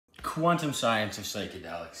Quantum Science of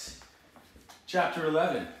Psychedelics. Chapter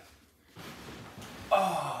 11.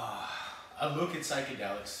 A look at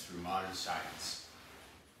psychedelics through modern science.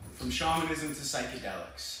 From shamanism to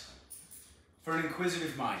psychedelics. For an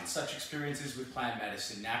inquisitive mind, such experiences with plant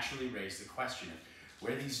medicine naturally raise the question of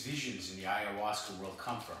where these visions in the ayahuasca world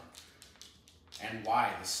come from, and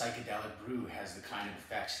why the psychedelic brew has the kind of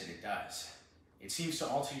effects that it does. It seems to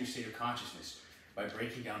alter your state of consciousness by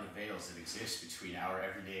breaking down the veils that exist between our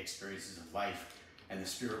everyday experiences of life and the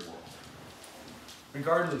spirit world.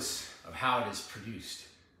 Regardless of how it is produced,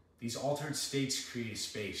 these altered states create a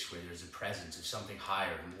space where there's a presence of something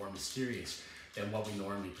higher and more mysterious than what we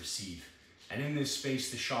normally perceive. And in this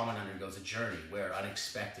space, the shaman undergoes a journey where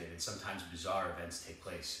unexpected and sometimes bizarre events take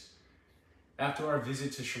place. After our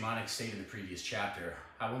visit to shamanic state in the previous chapter,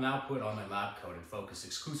 I will now put on my lab coat and focus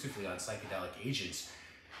exclusively on psychedelic agents,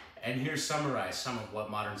 and here summarize some of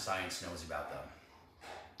what modern science knows about them.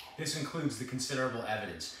 This includes the considerable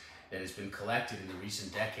evidence that has been collected in the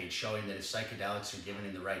recent decades showing that if psychedelics are given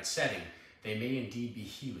in the right setting, they may indeed be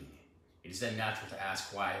healing. It is then natural to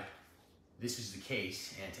ask why this is the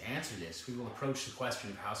case, and to answer this, we will approach the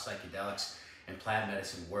question of how psychedelics and plant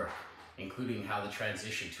medicine work, including how the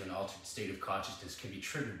transition to an altered state of consciousness can be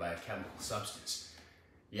triggered by a chemical substance.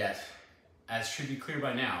 Yet, as should be clear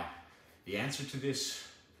by now, the answer to this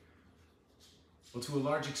will to a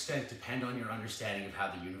large extent depend on your understanding of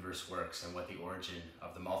how the universe works and what the origin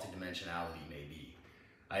of the multidimensionality may be.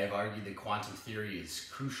 I have argued that quantum theory is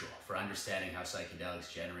crucial for understanding how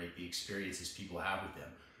psychedelics generate the experiences people have with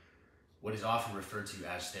them, what is often referred to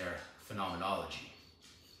as their phenomenology.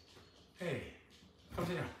 Hey, come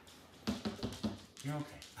sit down. You're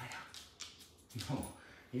okay, lie down. No,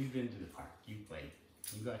 you've been to the park, you played.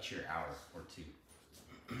 You got your hour or two.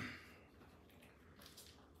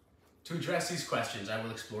 To address these questions, I will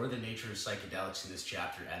explore the nature of psychedelics in this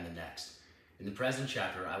chapter and the next. In the present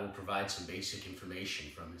chapter, I will provide some basic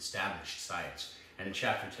information from established science, and in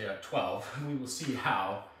chapter 12, we will see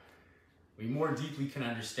how we more deeply can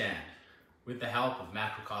understand, with the help of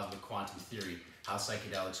macrocosmic quantum theory, how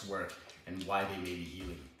psychedelics work and why they may be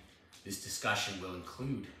healing. This discussion will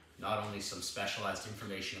include not only some specialized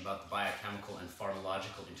information about the biochemical and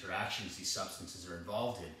pharmacological interactions these substances are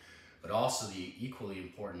involved in, but also the equally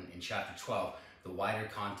important in chapter 12, the wider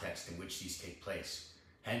context in which these take place.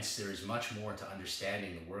 Hence, there is much more to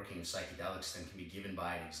understanding the working of psychedelics than can be given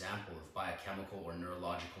by an example of biochemical or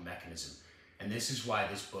neurological mechanism. And this is why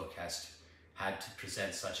this book has had to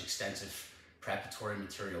present such extensive preparatory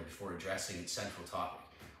material before addressing its central topic.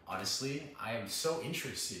 Honestly, I am so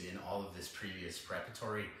interested in all of this previous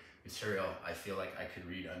preparatory material, I feel like I could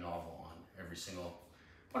read a novel on every single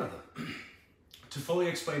one of them. To fully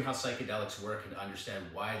explain how psychedelics work and to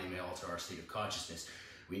understand why they may alter our state of consciousness,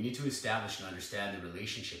 we need to establish and understand the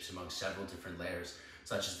relationships among several different layers,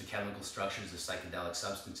 such as the chemical structures of psychedelic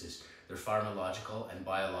substances, their pharmacological and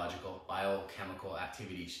biochemical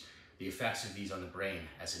activities, the effects of these on the brain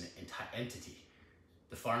as an entity,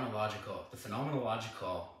 the phenomenology,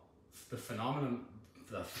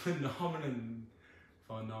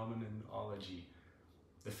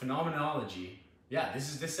 yeah,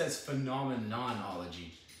 this says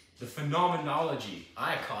phenomenology. The phenomenology,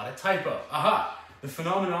 I caught a typo, aha! The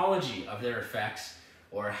phenomenology of their effects,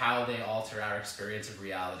 or how they alter our experience of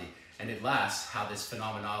reality, and at last, how this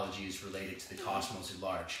phenomenology is related to the cosmos at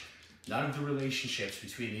large. None of the relationships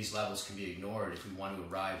between these levels can be ignored if we want to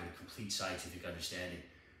arrive at a complete scientific understanding.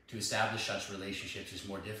 To establish such relationships is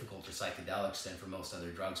more difficult for psychedelics than for most other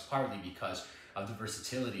drugs, partly because of the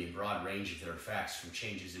versatility and broad range of their effects, from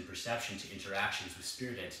changes in perception to interactions with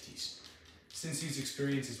spirit entities. Since these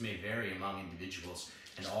experiences may vary among individuals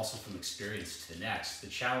and also from experience to the next, the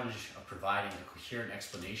challenge of providing a coherent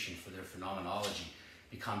explanation for their phenomenology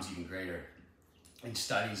becomes even greater. In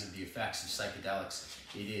studies of the effects of psychedelics,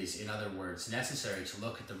 it is, in other words, necessary to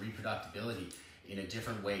look at the reproducibility in a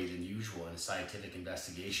different way than usual in a scientific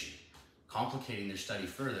investigation. Complicating their study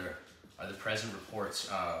further are the present reports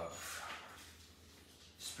of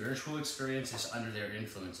spiritual experiences under their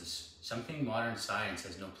influences, something modern science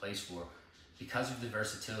has no place for. Because of the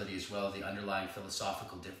versatility as well as the underlying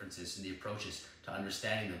philosophical differences in the approaches to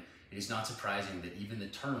understanding them, it is not surprising that even the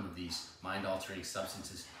term of these mind-altering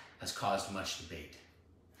substances has caused much debate.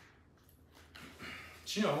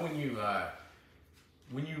 Do you know,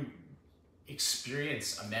 when you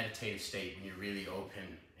experience a meditative state, when you're really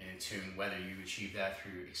open and in tune, whether you achieve that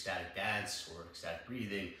through ecstatic dance or ecstatic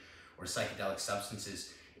breathing or psychedelic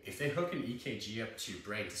substances, if they hook an EKG up to your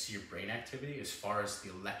brain to see your brain activity as far as the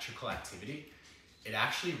electrical activity, it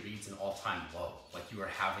actually reads an all-time low, like you are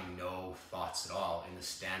having no thoughts at all in the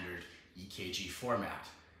standard EKG format.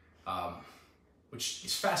 which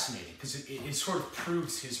is fascinating because it sort of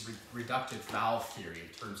proves his reductive valve theory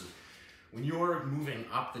in terms of when you're moving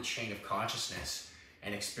up the chain of consciousness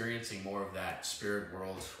and experiencing more of that spirit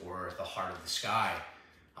world or the heart of the sky,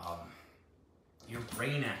 your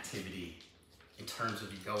brain activity in terms of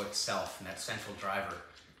egoic self and that central driver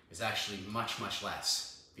is actually much, much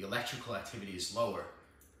less. The electrical activity is lower.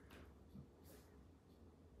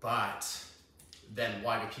 But then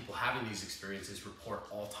why do people having these experiences report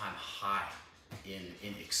all-time high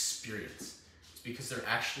in experience? It's because they're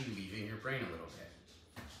actually leaving your brain a little bit.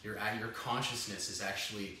 Your consciousness is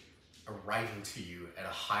actually arriving to you at a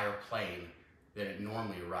higher plane than it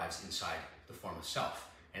normally arrives inside the form of self,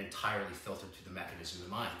 and entirely filtered through the mechanism of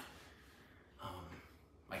the mind.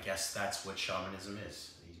 I guess that's what shamanism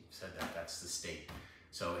is. He said that that's the state.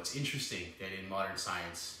 So it's interesting that in modern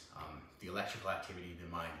science, the electrical activity of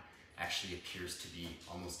the mind actually appears to be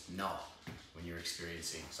almost null when you're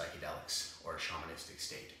experiencing psychedelics or a shamanistic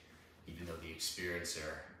state, even though the experience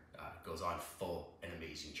there goes on full and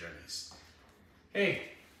amazing journeys. Hey,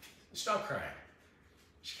 stop crying.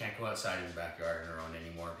 She can't go outside in the backyard on her own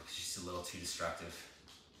anymore because she's a little too destructive.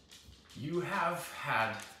 You've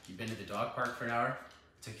been to the dog park for an hour,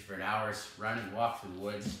 took you for an hour's run and walk through the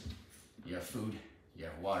woods. You have food, you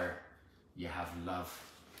have water, you have love.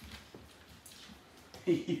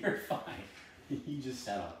 You're fine. You just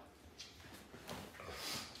settle.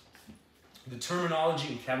 The terminology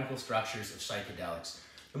and chemical structures of psychedelics.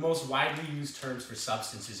 The most widely used terms for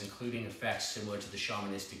substances including effects similar to the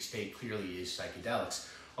shamanistic state clearly is psychedelics,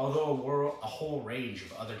 although a whole range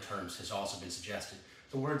of other terms has also been suggested.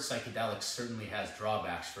 The word psychedelics certainly has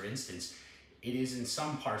drawbacks. For instance, it is in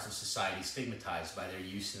some parts of society stigmatized by their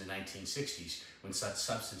use in the 1960s, when such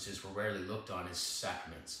substances were rarely looked on as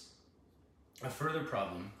sacraments. A further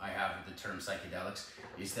problem I have with the term psychedelics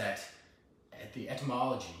is that at the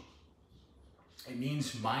etymology, it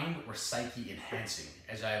means mind or psyche enhancing.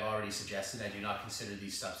 As I have already suggested, I do not consider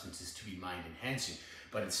these substances to be mind enhancing,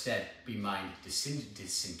 but instead be mind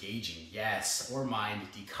disengaging, yes, or mind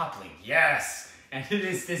decoupling, yes. And it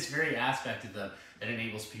is this very aspect of them that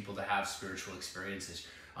enables people to have spiritual experiences.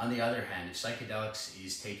 On the other hand, if psychedelics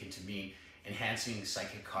is taken to mean enhancing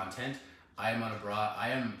psychic content, I am on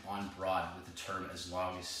broad with the term as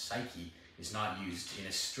long as psyche is not used in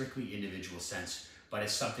a strictly individual sense, but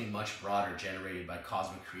as something much broader generated by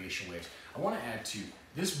cosmic creation waves. I want to add too,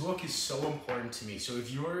 this book is so important to me. So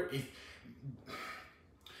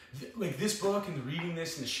like this book and the reading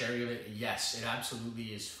this and the sharing of it, yes, it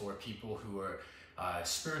absolutely is for people who are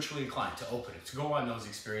spiritually inclined to open it, to go on those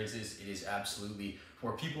experiences. It is absolutely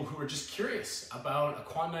for people who are just curious about a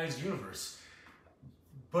quantized universe.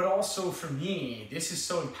 But also for me, this is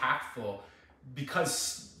so impactful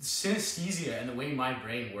because synesthesia and the way my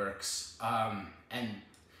brain works, and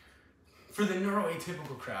for the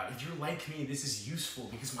neuroatypical crowd, if you're like me, this is useful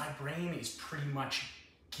because my brain is pretty much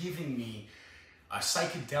giving me a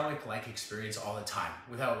psychedelic-like experience all the time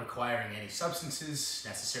without requiring any substances,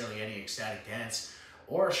 necessarily any ecstatic dance,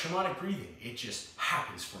 or shamanic breathing. It just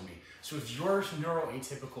happens for me. So if you're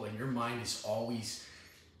neuroatypical and your mind is always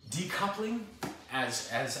decoupling,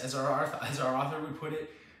 as our author would put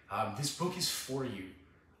it, this book is for you.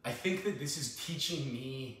 I think that this is teaching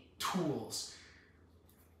me tools.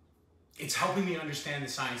 It's helping me understand the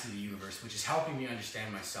science of the universe, which is helping me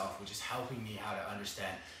understand myself, which is helping me how to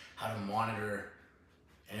understand how to monitor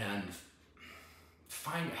and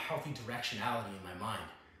find a healthy directionality in my mind.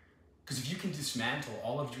 Because if you can dismantle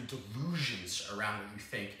all of your delusions around what you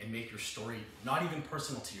think and make your story not even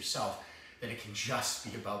personal to yourself, then it can just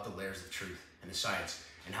be about the layers of truth and the science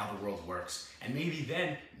and how the world works. And maybe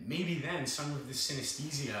then some of this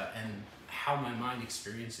synesthesia and how my mind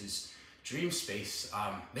experiences dream space,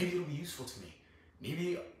 maybe it'll be useful to me.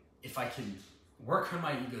 Maybe if I can work on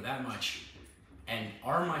my ego that much and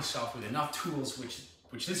arm myself with enough tools,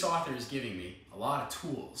 which this author is giving me, a lot of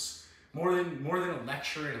tools, more than a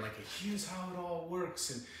lecture and like here's how it all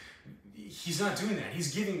works. And he's not doing that.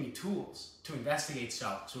 He's giving me tools to investigate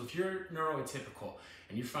self. So if you're neuroatypical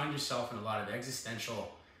and you find yourself in a lot of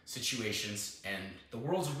existential situations and the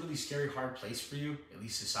world's a really scary, hard place for you, at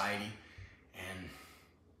least society, and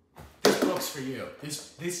this book's for you.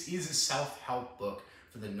 This is a self-help book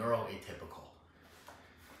for the neuroatypical.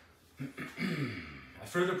 A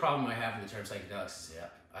further problem I have with the term psychedelics is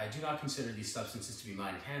that I do not consider these substances to be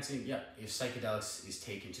mind enhancing. Yep, if psychedelics is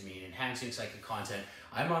taken to mean enhancing psychic content,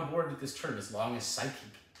 I'm on board with this term as long as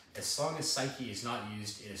psyche is not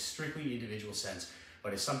used in a strictly individual sense,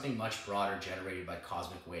 but as something much broader generated by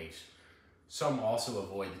cosmic waves. Some also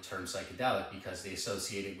avoid the term psychedelic because they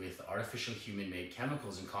associate it with artificial human-made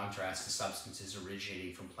chemicals in contrast to substances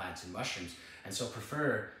originating from plants and mushrooms, and so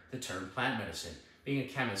prefer the term plant medicine. Being a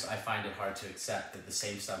chemist, I find it hard to accept that the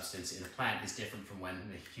same substance in a plant is different from when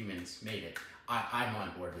the humans made it. I'm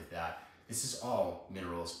on board with that. This is all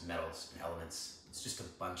minerals, metals, and elements. It's just a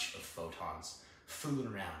bunch of photons fooling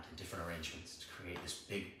around in different arrangements to create this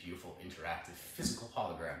big, beautiful, interactive, physical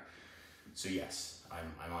hologram. So yes,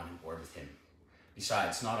 I'm on board with him.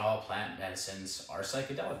 Besides, not all plant medicines are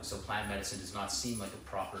psychedelic, so plant medicine does not seem like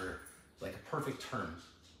a perfect term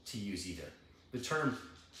to use either. The term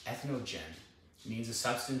ethnogen means a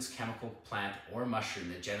substance, chemical, plant, or mushroom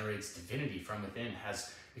that generates divinity from within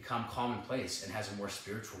has become commonplace and has a more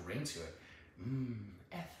spiritual ring to it.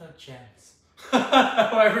 Ethogens.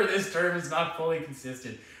 However, this term is not fully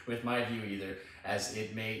consistent with my view either, as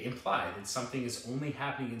it may imply that something is only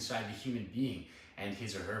happening inside the human being and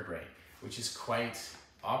his or her brain, which is quite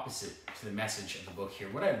opposite to the message of the book here.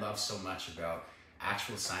 What I love so much about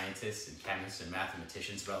actual scientists and chemists and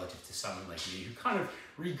mathematicians relative to someone like me who kind of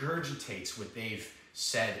regurgitates what they've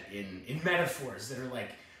said in metaphors that are like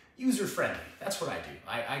user-friendly. That's what I do.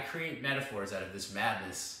 I create metaphors out of this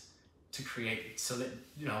madness to create so that,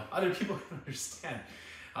 you know, other people can understand.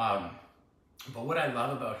 But what I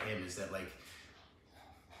love about him is that, like,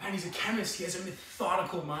 man, he's a chemist. He has a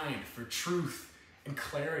methodical mind for truth and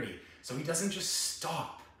clarity. So he doesn't just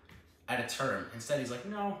stop at a term. Instead, he's like,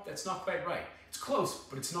 no, that's not quite right. It's close,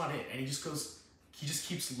 but it's not it. And he just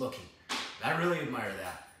keeps looking. And I really admire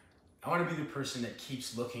that. I want to be the person that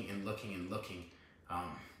keeps looking and looking and looking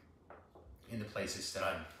in the places that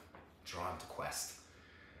I'm drawn to quest.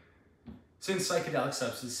 Since psychedelic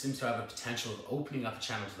substances seem to have a potential of opening up a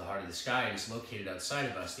channel to the heart of the sky and is located outside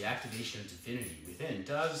of us, the activation of divinity within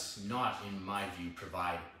does not, in my view,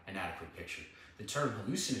 provide an adequate picture. The term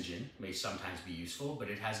hallucinogen may sometimes be useful, but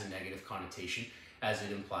it has a negative connotation as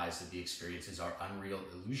it implies that the experiences are unreal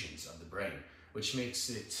illusions of the brain, which makes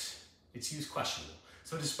its use questionable.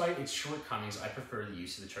 So despite its shortcomings, I prefer the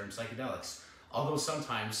use of the term psychedelics, although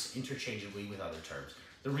sometimes interchangeably with other terms.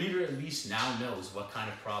 The reader at least now knows what kind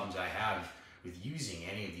of problems I have with using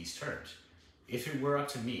any of these terms. If it were up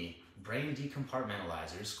to me, brain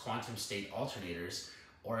decompartmentalizers, quantum state alternators,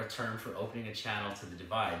 or a term for opening a channel to the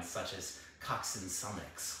divine, such as coxin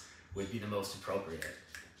summix, would be the most appropriate.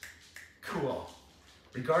 Cool.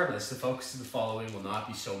 Regardless, the focus of the following will not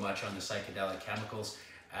be so much on the psychedelic chemicals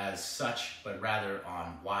as such, but rather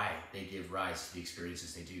on why they give rise to the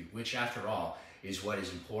experiences they do, which, after all, is what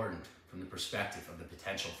is important from the perspective of the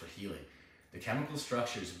potential for healing. The chemical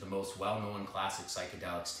structures of the most well-known classic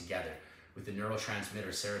psychedelics together with the neurotransmitter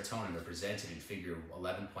serotonin are presented in figure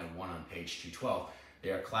 11.1 on page 212. They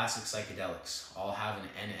are classic psychedelics. All have an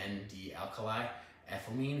NND alkali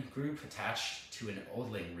ethylene group attached to an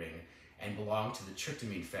Odling ring and belong to the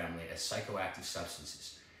tryptamine family as psychoactive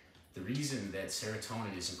substances. The reason that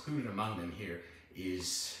serotonin is included among them here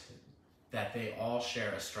is that they all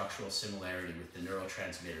share a structural similarity with the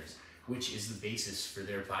neurotransmitters, which is the basis for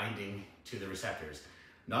their binding to the receptors.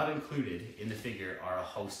 Not included in the figure are a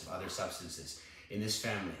host of other substances in this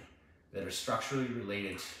family that are structurally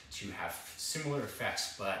related to have similar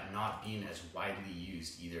effects but not being as widely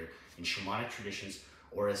used either in shamanic traditions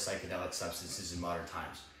or as psychedelic substances in modern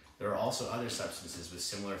times. There are also other substances with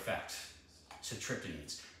similar effects to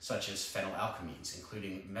tryptamines, such as phenylalkylamines,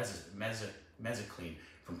 including mesocline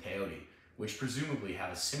from peyote, which presumably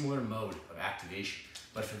have a similar mode of activation,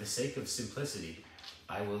 but for the sake of simplicity,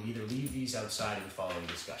 I will either leave these outside of the following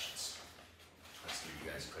discussions. Let's give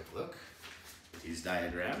you guys a quick look at his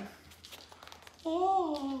diagram.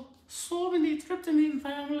 Oh, so many tryptamine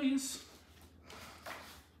families.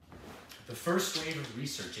 The first wave of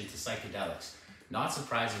research into psychedelics, not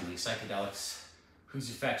surprisingly, psychedelics whose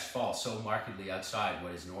effects fall so markedly outside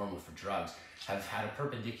what is normal for drugs, have had a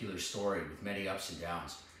perpendicular story with many ups and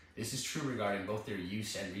downs. This is true regarding both their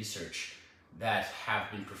use and research that have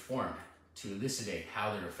been performed to elucidate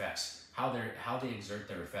how they exert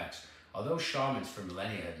their effects. Although shamans for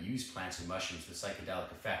millennia have used plants and mushrooms with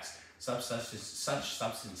psychedelic effects, such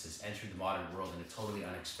substances entered the modern world in a totally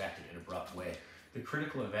unexpected and abrupt way. The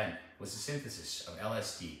critical event was the synthesis of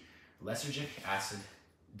LSD, lysergic acid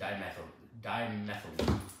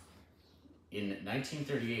dimethylene, in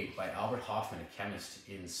 1938 by Albert Hofmann, a chemist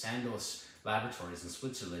in Sandoz laboratories in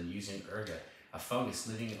Switzerland, using ergot, a fungus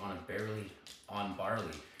living on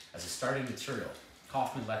barley, as a starting material.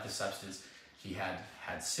 Hofmann let the substance he had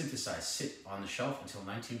synthesized sit on the shelf until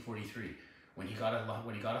 1943, when he got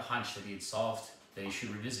a hunch that he had solved that he should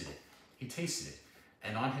revisit it. He tasted it,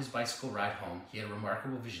 and on his bicycle ride home, he had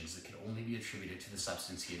remarkable visions that could only be attributed to the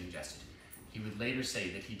substance he had ingested. He would later say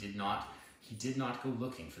that he did not go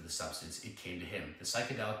looking for the substance, it came to him. The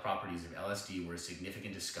psychedelic properties of LSD were a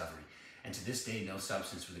significant discovery, and to this day no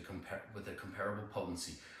substance with a comparable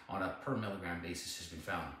potency on a per milligram basis has been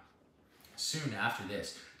found. Soon after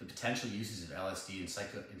this, the potential uses of LSD in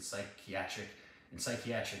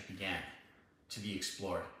psychiatric began to be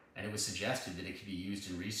explored, and it was suggested that it could be used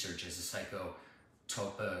in research as a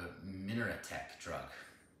psychotomimetic drug.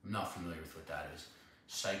 I'm not familiar with what that is.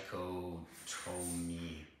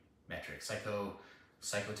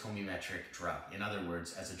 Psychotomimetric drug. In other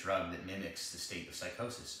words, as a drug that mimics the state of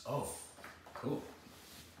psychosis. Oh, cool.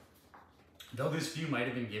 Though this view might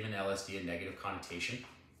have been given LSD a negative connotation,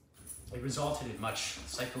 it resulted in much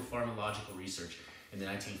psychopharmacological research in the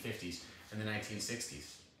 1950s and the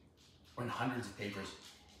 1960s, when hundreds of papers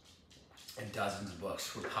and dozens of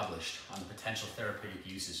books were published on the potential therapeutic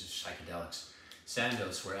uses of psychedelics.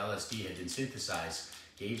 Sandoz, where LSD had been synthesized,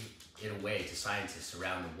 gave it away to scientists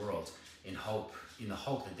around the world in the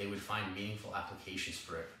hope that they would find meaningful applications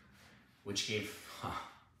for it, which gave,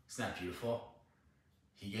 isn't that beautiful?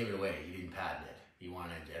 He gave it away, he didn't patent it. He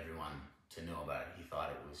wanted everyone to know about it. He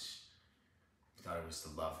thought it was the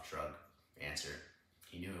love drug answer.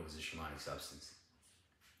 He knew it was a shamanic substance,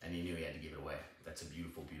 and he knew he had to give it away. That's a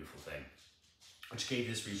beautiful, beautiful thing, which gave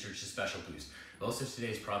this research a special boost. Most of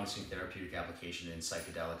today's promising therapeutic application in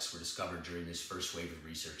psychedelics were discovered during this first wave of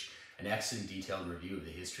research. An excellent detailed review of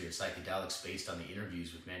the history of psychedelics based on the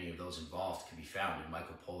interviews with many of those involved can be found in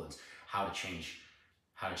Michael Pollan's How to Change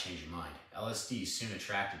Your Mind. LSD soon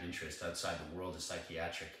attracted interest outside the world of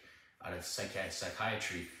psychiatry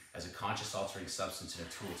as a conscious altering substance and a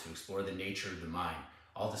tool to explore the nature of the mind.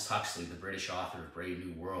 Aldous Huxley, the British author of Brave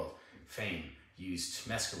New World fame, used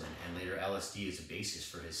mescaline and later LSD as a basis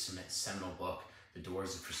for his seminal book, The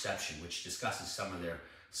Doors of Perception, which discusses some of their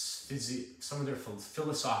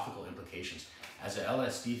philosophical implications. As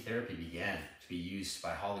LSD therapy began to be used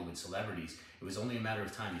by Hollywood celebrities, it was only a matter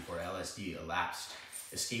of time before LSD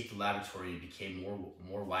escaped the laboratory and became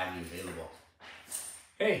more widely available.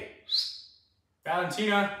 Hey,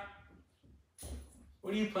 Valentina,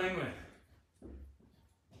 what are you playing with?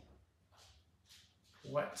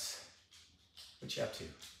 What you up to? I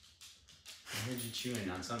heard you chewing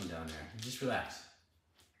on something down there. Just relax.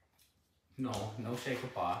 No shake a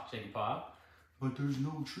paw. Shake a paw. But there's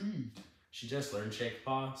no treat. She just learned shake a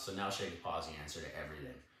paw, so now shake a paw is the answer to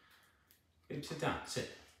everything. Babe, sit down.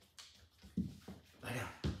 Sit. Lie down.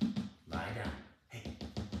 Lie down. Hey.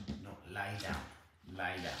 No, lie down.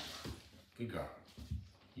 Lie down. Good girl.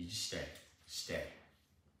 You just stay. Stay.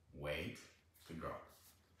 Wait. Good girl.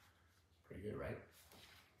 Pretty good, right?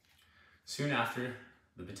 Soon after,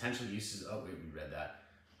 the potential uses, oh wait, we read that.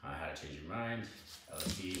 How to Change Your Mind,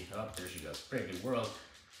 LSD, oh, there she goes. Brave New World,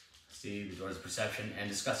 see, The Doors of Perception, and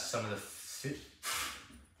discusses some of the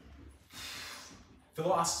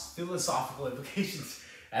philosophical implications.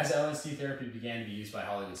 As LSD therapy began to be used by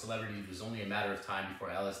Hollywood celebrities, it was only a matter of time before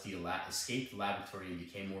LSD escaped the laboratory and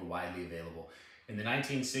became more widely available. In the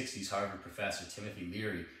 1960s, Harvard professor Timothy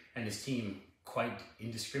Leary and his team quite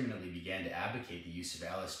indiscriminately began to advocate the use of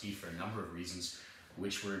LSD for a number of reasons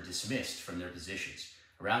which were dismissed from their positions.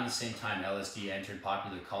 Around the same time, LSD entered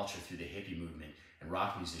popular culture through the hippie movement and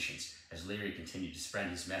rock musicians, as Leary continued to spread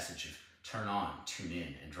his message of turn on, tune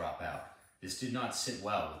in, and drop out. This did not sit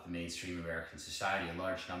well with the mainstream American society. A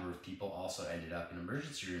large number of people also ended up in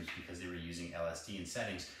emergency rooms because they were using LSD in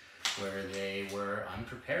settings where they were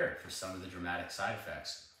unprepared for some of the dramatic side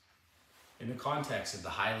effects. In the context of the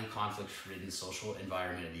highly conflict-ridden social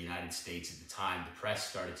environment of the United States at the time, the press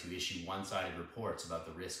started to issue one-sided reports about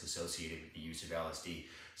the risk associated with the use of LSD,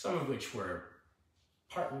 some of which were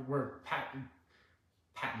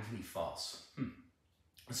patently false,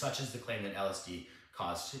 such as the claim that LSD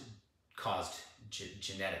caused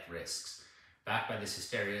genetic risks. Backed by this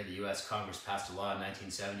hysteria, the U.S. Congress passed a law in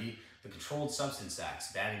 1970, the Controlled Substance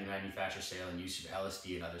Act, banning the manufacture, sale, and use of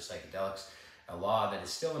LSD and other psychedelics, a law that is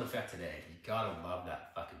still in effect today. You gotta love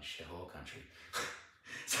that fucking shithole country.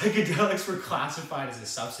 Psychedelics were classified as a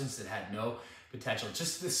substance that had no potential.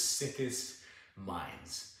 Just the sickest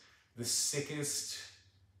minds. The sickest,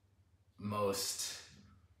 most,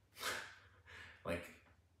 like,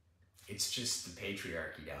 it's just the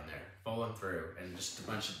patriarchy down there falling through, and just a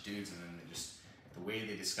bunch of dudes, and then they just, the way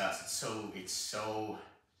they discuss it's so,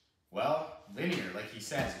 well, linear, like he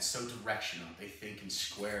says, it's so directional. They think in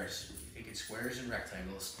squares. They think in squares and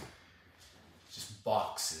rectangles. Just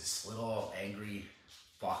boxes, little angry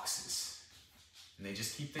boxes. And they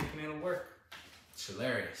just keep thinking it'll work. It's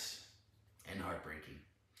hilarious and heartbreaking.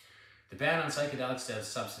 The ban on psychedelic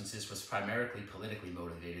substances was primarily politically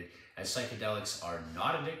motivated, as psychedelics are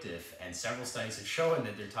not addictive, and several studies have shown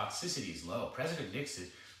that their toxicity is low. President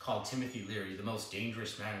Nixon called Timothy Leary the most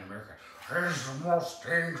dangerous man in America. He's the most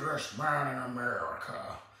dangerous man in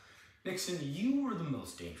America. Nixon, you were the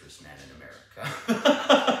most dangerous man in America.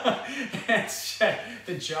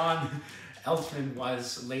 And John Elfman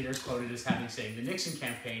was later quoted as having saying, the Nixon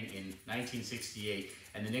campaign in 1968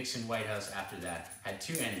 and the Nixon White House after that had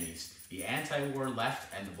two enemies, the anti-war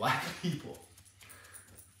left and the black people.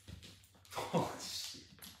 Oh, shit.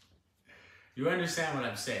 You understand what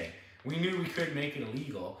I'm saying? We knew we couldn't make it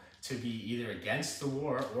illegal to be either against the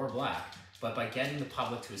war or black, but by getting the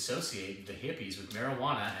public to associate the hippies with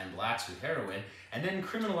marijuana and blacks with heroin, and then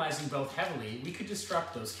criminalizing both heavily, we could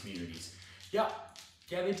disrupt those communities. Yeah,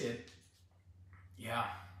 they did. Yeah.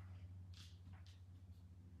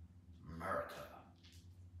 America.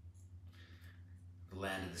 The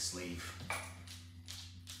land of the slave.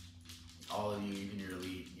 All of you, even your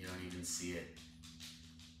elite, you don't even see it.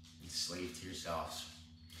 Enslaved to yourselves.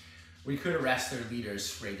 We could arrest their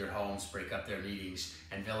leaders, raid their homes, break up their meetings,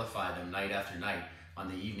 and vilify them night after night on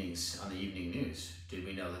the evening news. Did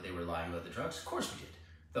we know that they were lying about the drugs? Of course we did.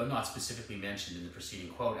 Though not specifically mentioned in the preceding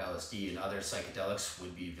quote, LSD and other psychedelics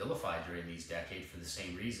would be vilified during these decades for the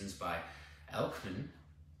same reasons by Elkman.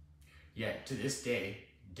 Yet to this day,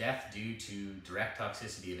 death due to direct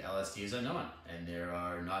toxicity of LSD is unknown, and there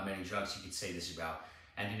are not many drugs you could say this about.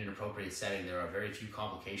 And in an appropriate setting, there are very few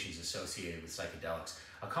complications associated with psychedelics.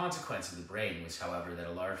 A consequence of the brain was, however, that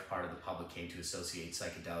a large part of the public came to associate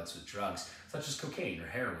psychedelics with drugs, such as cocaine or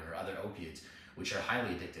heroin or other opiates, which are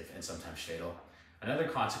highly addictive and sometimes fatal. Another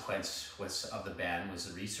consequence of the ban was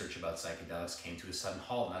the research about psychedelics came to a sudden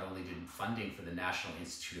halt. Not only did funding for the National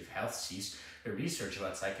Institute of Health cease, but research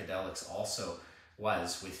about psychedelics also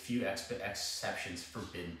was, with few exceptions,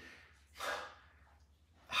 forbidden.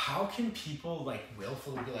 How can people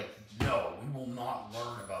willfully be like, no, we will not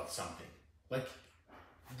learn about something?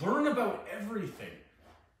 Learn about everything.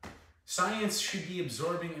 Science should be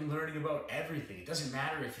absorbing and learning about everything. It doesn't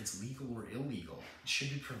matter if it's legal or illegal. It should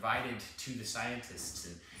be provided to the scientists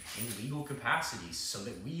in legal capacities so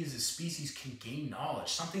that we as a species can gain knowledge.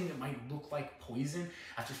 Something that might look like poison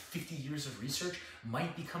after 50 years of research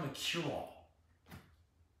might become a cure-all.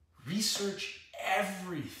 Research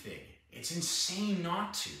everything. It's insane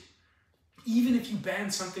not to. Even if you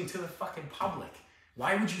ban something to the fucking public,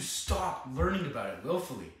 why would you stop learning about it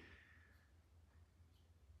willfully?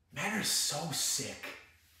 Men are so sick.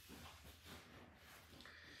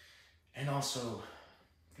 And also,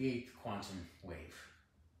 the 8th quantum wave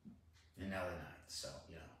in LA Night. So,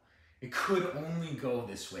 it could only go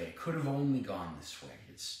this way. It could have only gone this way.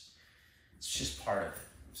 It's just part of it.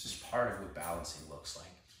 It's just part of what balancing looks like.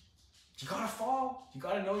 You gotta fall. You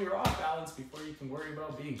gotta know you're off balance before you can worry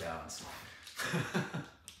about being balanced.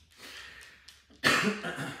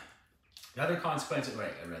 Another consequence,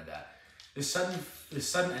 right, I read that. The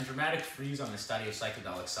sudden and dramatic freeze on the study of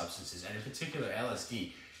psychedelic substances, and in particular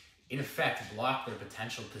LSD, in effect blocked their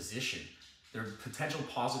potential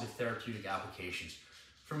positive therapeutic applications.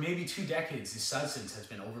 For maybe 2 decades, this substance has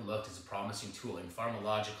been overlooked as a promising tool in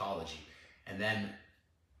pharmacology, and then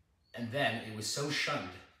it was so shunned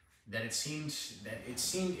that it seemed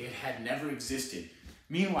it had never existed.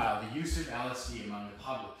 Meanwhile, the use of LSD among the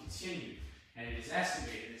public continued, and it is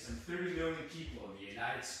estimated that some 30 million people in the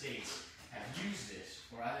United States have used this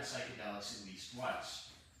or other psychedelics at least once.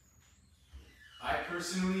 I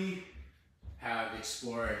personally have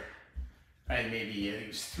explored, I think it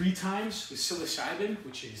was 3 times with psilocybin,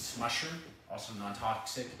 which is mushroom, also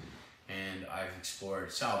non-toxic, and I've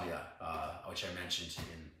explored salvia, which I mentioned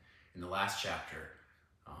in the last chapter,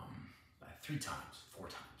 3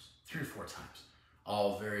 or 4 times.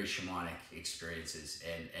 All very shamanic experiences,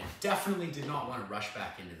 and definitely did not want to rush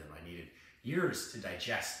back into them. I needed years to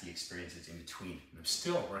digest the experiences in between. And I'm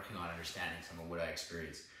still working on understanding some of what I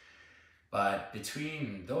experienced. But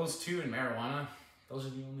between those 2 and marijuana, those are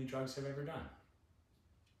the only drugs I've ever done.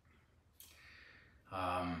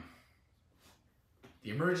 The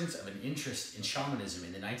emergence of an interest in shamanism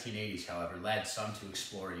in the 1980s, however, led some to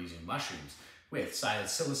explore using mushrooms with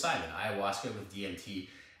psilocybin, ayahuasca with DMT,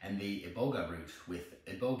 and the iboga root with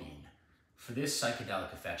ibogaine. For this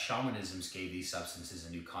psychedelic effect, shamanism gave these substances a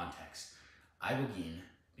new context. Ibogaine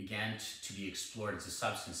began to be explored as a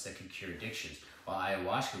substance that could cure addictions, while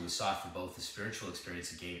ayahuasca was sought for both the spiritual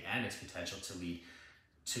experience it gave and its potential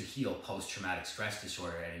to heal post-traumatic stress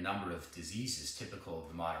disorder and a number of diseases typical of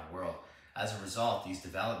the modern world. As a result, these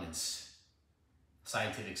developments,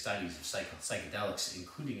 scientific studies of psychedelics,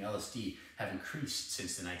 including LSD, have increased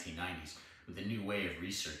since the 1990s. with a new wave of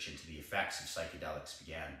research into the effects of psychedelics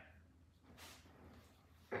began.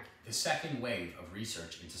 The second wave of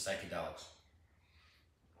research into psychedelics.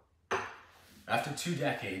 After 2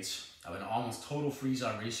 decades of an almost total freeze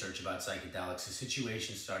on research about psychedelics, the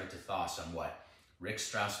situation started to thaw somewhat. Rick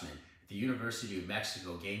Strassman at the University of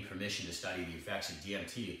Mexico gained permission to study the effects of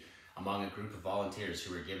DMT among a group of volunteers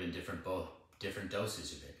who were given different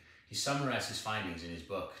doses of it. He summarized his findings in his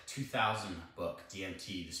 2000 book,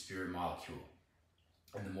 DMT, The Spirit Molecule,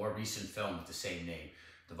 and the more recent film with the same name.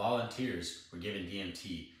 The volunteers were given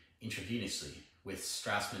DMT intravenously, with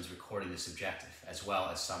Strassman's recording the subjective, as well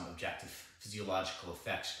as some objective physiological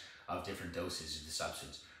effects of different doses of the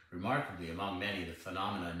substance. Remarkably, among many of the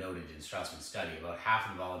phenomena noted in Strassman's study, about half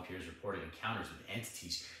of the volunteers reported encounters with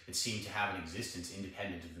entities that seemed to have an existence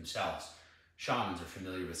independent of themselves. Shamans are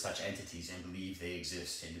familiar with such entities and believe they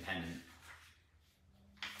exist independent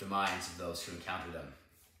of the minds of those who encounter them.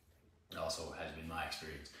 It also has been my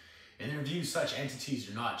experience. In their view, such entities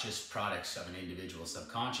are not just products of an individual's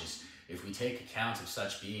subconscious. If we take account of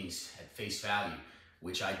such beings at face value,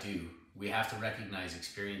 which I do, we have to recognize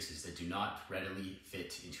experiences that do not readily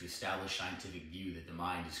fit into established scientific view that the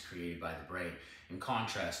mind is created by the brain. In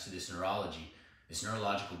contrast to this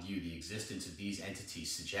neurological view, the existence of these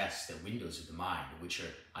entities suggests that windows of the mind, which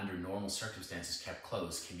are under normal circumstances kept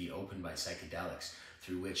closed, can be opened by psychedelics,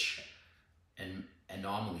 through which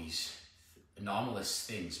anomalous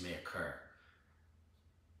things may occur.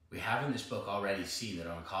 We have in this book already seen that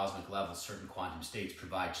on a cosmic level, certain quantum states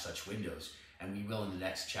provide such windows, and we will in the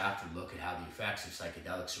next chapter look at how the effects of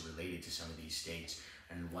psychedelics are related to some of these states.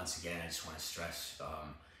 And once again, I just want to stress,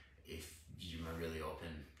 if you're a really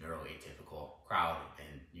open, neuroatypical crowd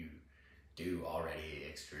and you do already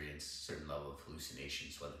experience certain level of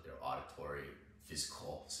hallucinations, whether they're auditory,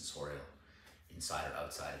 physical, sensorial, inside or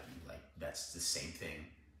outside of you, like that's the same thing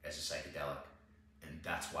as a psychedelic. And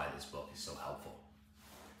that's why this book is so helpful.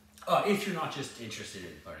 If you're not just interested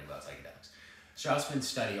in learning about psychedelics. Strassman's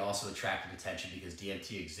study also attracted attention because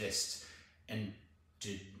DMT exists endogenously,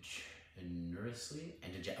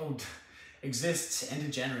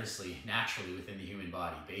 naturally within the human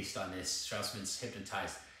body. Based on this, Strassman's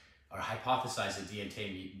hypothesized that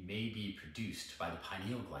DMT may be produced by the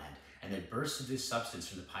pineal gland, and that bursts of this substance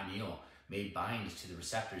from the pineal may bind to the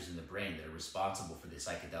receptors in the brain that are responsible for the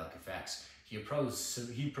psychedelic effects. He proposed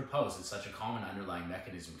that such a common underlying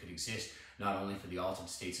mechanism could exist not only for the altered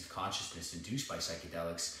states of consciousness induced by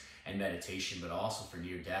psychedelics and meditation, but also for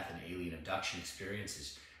near-death and alien abduction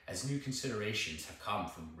experiences. As new considerations have come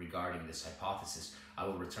from regarding this hypothesis, I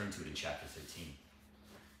will return to it in chapter 13.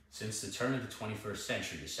 Since the turn of the 21st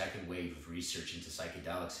century, the second wave of research into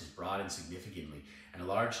psychedelics has broadened significantly, and a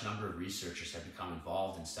large number of researchers have become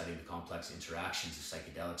involved in studying the complex interactions of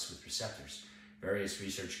psychedelics with receptors. Various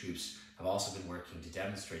research groups have also been working to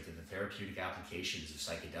demonstrate that the therapeutic applications of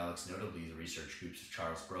psychedelics, notably the research groups of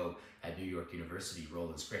Charles Brough at New York University,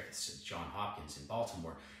 Roland Griffiths at Johns Hopkins in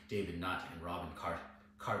Baltimore, David Nutt and Robin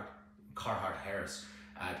Carhart Harris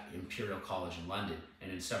at Imperial College in London,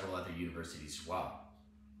 and in several other universities as well.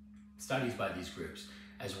 Studies by these groups,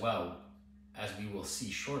 as well as we will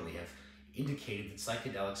see shortly, have indicated that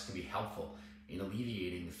psychedelics can be helpful in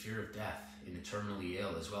alleviating the fear of death in the terminally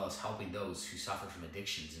ill, as well as helping those who suffer from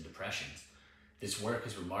addictions and depressions. This work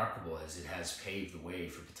is remarkable as it has paved the way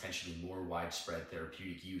for potentially more widespread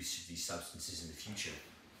therapeutic use of these substances in the future.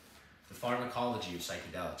 The pharmacology of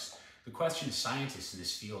psychedelics. The question scientists in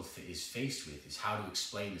this field is faced with is how to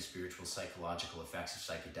explain the spiritual psychological effects of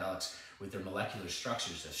psychedelics with their molecular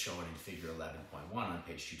structures as shown in figure 11.1 on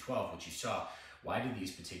page 212, which you saw. Why do these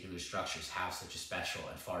particular structures have such a special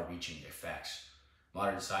and far-reaching effects?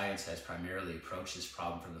 Modern science has primarily approached this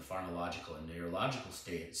problem from the pharmacological and neurological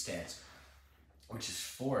stance, which is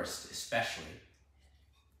forced especially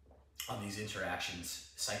on these interactions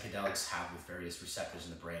psychedelics have with various receptors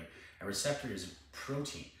in the brain. A receptor is a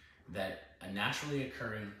protein that a naturally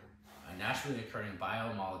occurring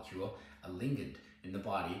biomolecule, a ligand in the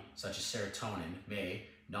body, such as serotonin, may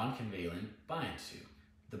non-covalent bind to.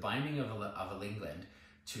 The binding of a ligand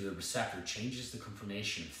to a receptor changes the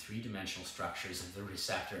conformation of three-dimensional structures of the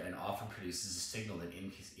receptor and often produces a signal that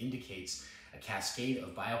indicates a cascade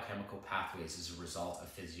of biochemical pathways as a result of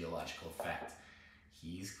physiological effect.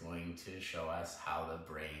 He's going to show us how the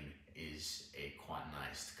brain is a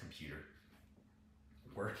quantized computer,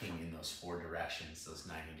 working in those four directions, those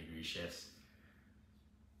 90-degree shifts.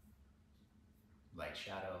 Light,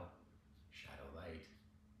 shadow, shadow, light.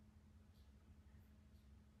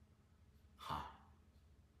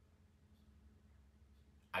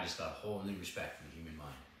 I just got a whole new respect for the human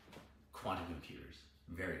mind. Quantum computers,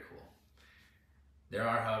 very cool. There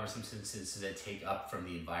are, however, some substances that take up from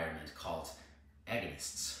the environment called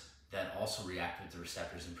agonists that also react with the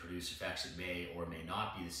receptors and produce effects that may or may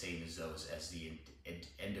not be the same as those as the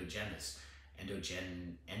endogenous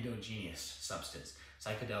substance.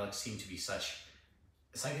 Psychedelics seem to be such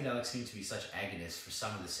agonists for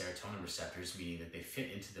some of the serotonin receptors, meaning that they fit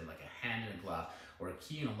into them like a hand in a glove or a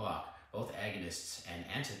key in a lock. Both agonists and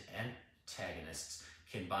antagonists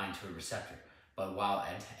can bind to a receptor, but while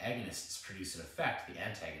agonists produce an effect, the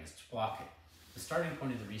antagonists block it. The starting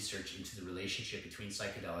point of the research into the relationship between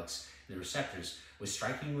psychedelics and the receptors was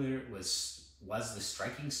the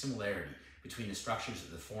striking similarity between the structures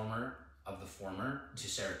of the former to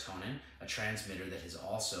serotonin, a transmitter that is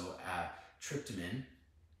also tryptamine.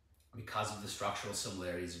 Because of the structural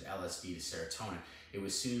similarities of LSD to serotonin, it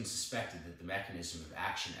was soon suspected that the mechanism of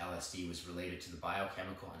action LSD was related to the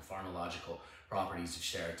biochemical and pharmacological properties of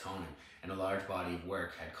serotonin, and a large body of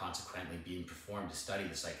work had consequently been performed to study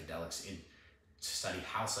how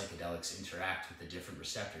psychedelics interact with the different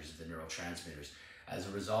receptors of the neurotransmitters. As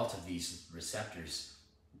a result of these receptors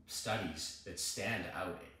studies that stand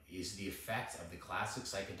out is the effect of the classic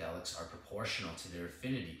psychedelics are proportional to their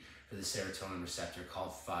affinity for the serotonin receptor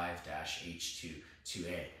called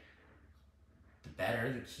 5-HT2A. The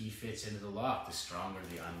better the key fits into the lock, the stronger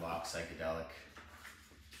the unlocked psychedelic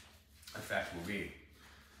effect will be.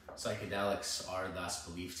 Psychedelics are thus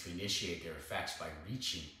believed to initiate their effects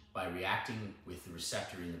by reacting with the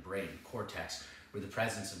receptor in the brain cortex, where the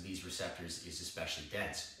presence of these receptors is especially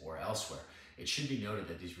dense, or elsewhere. It should be noted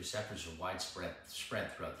that these receptors are widespread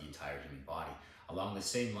throughout the entire human body. Along the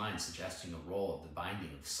same lines, suggesting a role of the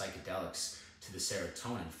binding of the psychedelics to the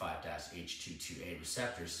serotonin 5-HT2A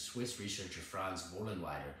receptors, Swiss researcher Franz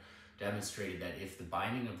Vollenweider demonstrated that if the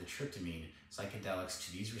binding of the tryptamine psychedelics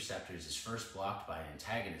to these receptors is first blocked by an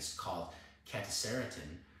antagonist called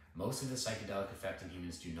ketoserotin, most of the psychedelic effect in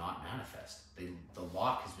humans do not manifest. The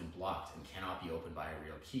lock has been blocked and cannot be opened by a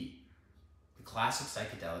real key. The classic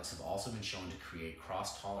psychedelics have also been shown to create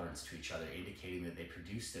cross-tolerance to each other, indicating that they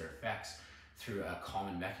produce their effects through a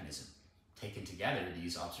common mechanism. Taken together,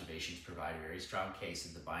 these observations provide a very strong case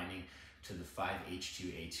that the binding to the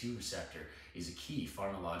 5-HT2A2 receptor is a key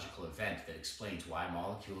pharmacological event that explains why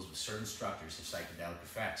molecules with certain structures have psychedelic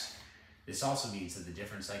effects. This also means that the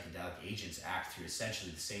different psychedelic agents act through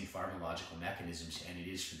essentially the same pharmacological mechanisms, and it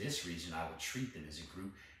is for this reason I will treat them as a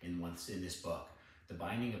group in this book. The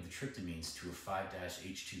binding of the tryptamines to a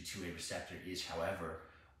 5-HT2A receptor is, however,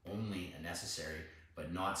 only a necessary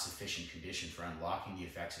but not sufficient condition for unlocking the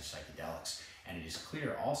effects of psychedelics, and it is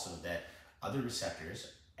clear also that other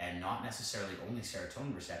receptors, and not necessarily only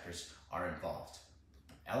serotonin receptors, are involved.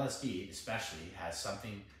 LSD especially has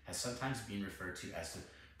sometimes been referred to as the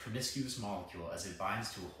promiscuous molecule, as it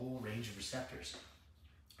binds to a whole range of receptors.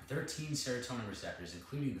 13 serotonin receptors,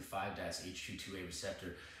 including the 5-HT2A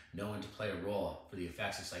receptor known to play a role for the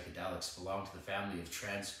effects of psychedelics, belong to the family of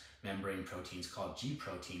transmembrane proteins called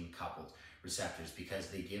G-protein coupled receptors, because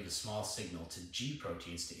they give a small signal to G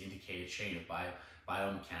proteins to indicate a chain of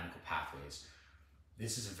biomechanical pathways.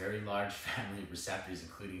 This is a very large family of receptors,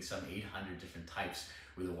 including some 800 different types,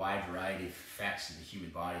 with a wide variety of effects in the human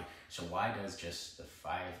body. So why does just the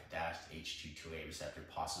 5-HT2A receptor,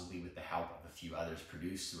 possibly with the help of a few others,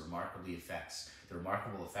 produce the remarkable effects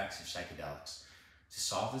of psychedelics? To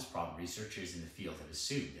solve this problem, researchers in the field have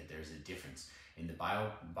assumed that there is a difference in the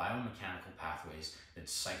biomechanical pathways that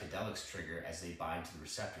psychedelics trigger as they bind to the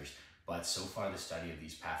receptors, but so far the study of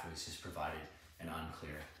these pathways has provided an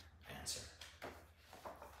unclear answer.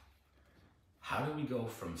 How do we go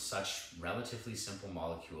from such relatively simple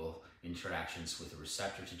molecule interactions with a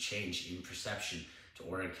receptor to change in perception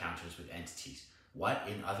or encounters with entities? What,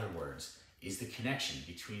 in other words, is the connection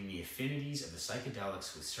between the affinities of the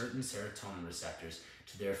psychedelics with certain serotonin receptors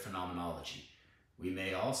to their phenomenology? We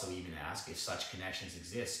may also even ask if such connections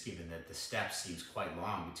exist, given that the step seems quite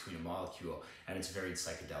long between a molecule and its varied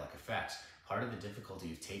psychedelic effects. Part of the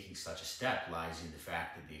difficulty of taking such a step lies in the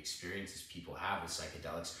fact that the experiences people have with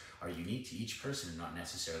psychedelics are unique to each person and not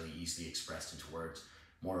necessarily easily expressed into words.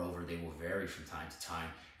 Moreover, they will vary from time to time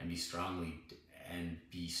and be strongly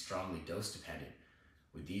dose dependent.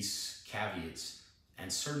 With these caveats,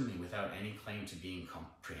 and certainly without any claim to being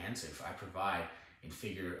comprehensive, I provide in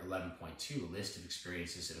figure 11.2 a list of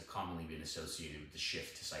experiences that have commonly been associated with the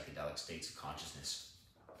shift to psychedelic states of consciousness.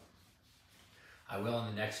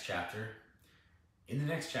 In the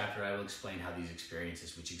next chapter, I will explain how these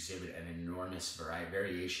experiences, which exhibit an enormous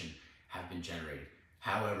variation, have been generated.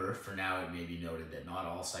 However, for now it may be noted that not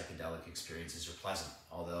all psychedelic experiences are pleasant,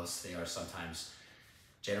 although they are sometimes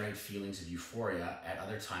generate feelings of euphoria. At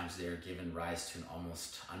other times, they are given rise to an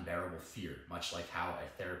almost unbearable fear, much like how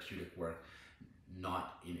a therapeutic work,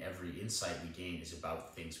 not in every insight we gain, is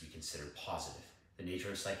about things we consider positive. The nature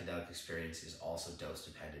of psychedelic experience is also dose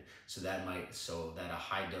dependent, so that a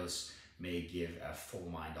high dose may give a full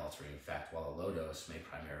mind altering effect, while a low dose may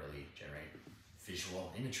primarily generate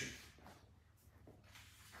visual imagery.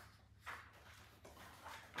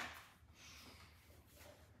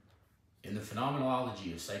 In the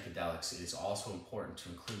phenomenology of psychedelics, it is also important to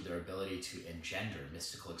include their ability to engender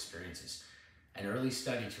mystical experiences. An early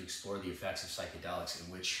study to explore the effects of psychedelics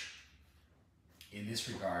in this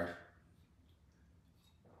regard,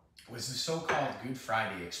 was the so-called Good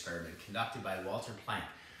Friday experiment conducted by Walter Planck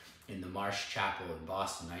in the Marsh Chapel in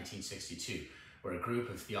Boston in 1962, where a group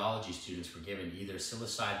of theology students were given either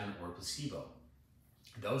psilocybin or placebo.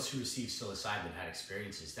 Those who received psilocybin had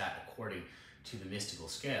experiences that, according to the mystical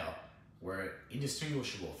scale, were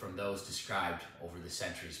indistinguishable from those described over the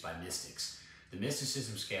centuries by mystics. The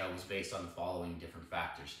mysticism scale was based on the following different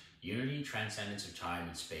factors: unity, transcendence of time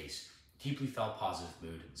and space, deeply felt positive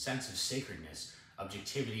mood, sense of sacredness,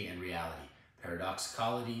 objectivity and reality,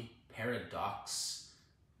 paradoxicality,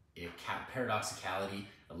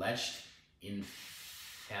 alleged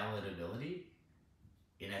infallibility,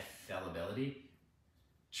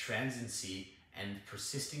 transiency, and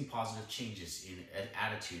persisting positive changes in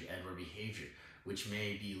attitude and or behavior, which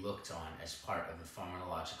may be looked on as part of a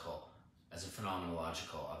phenomenological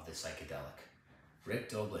of the psychedelic. Rick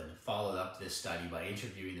Doblin followed up this study by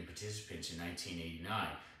interviewing the participants in 1989.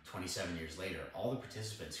 27 years later, all the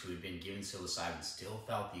participants who had been given psilocybin still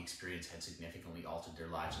felt the experience had significantly altered their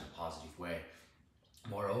lives in a positive way.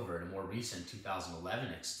 Moreover, in a more recent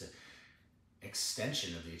 2011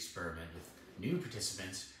 extension of the experiment with new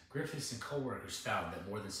participants, Griffiths and co-workers found that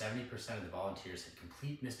more than 70% of the volunteers had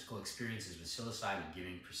complete mystical experiences with psilocybin,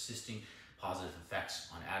 giving persisting positive effects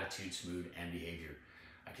on attitudes, mood, and behavior.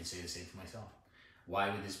 I can say the same for myself. Why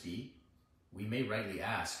would this be? We may rightly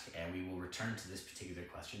ask, and we will return to this particular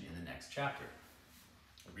question in the next chapter.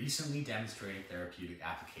 Recently demonstrated therapeutic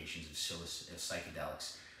applications of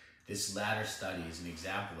psychedelics. This latter study is an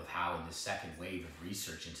example of how in the second wave of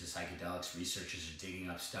research into psychedelics, researchers are digging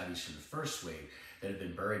up studies from the first wave that have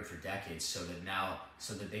been buried for decades so that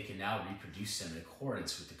they can now reproduce them in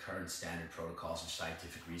accordance with the current standard protocols of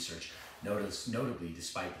scientific research, notably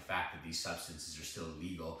despite the fact that these substances are still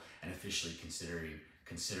illegal and officially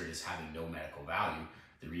considered as having no medical value.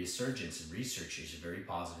 The resurgence in research is a very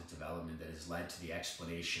positive development that has led to the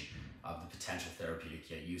explanation of the potential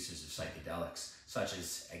therapeutic uses of psychedelics, such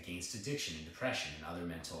as against addiction and depression and other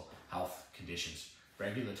mental health conditions.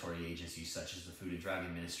 Regulatory agencies such as the Food and Drug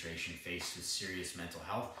Administration, faced with serious mental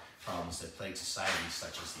health problems that plague society,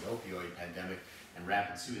 such as the opioid pandemic and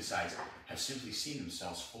rampant suicides, have simply seen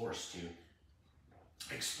themselves forced to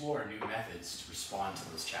explore new methods to respond to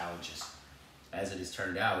those challenges. As it has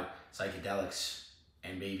turned out, psychedelics,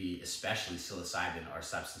 and maybe especially psilocybin, are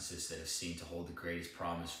substances that have seemed to hold the greatest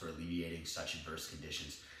promise for alleviating such adverse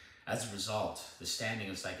conditions. As a result, the standing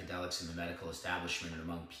of psychedelics in the medical establishment and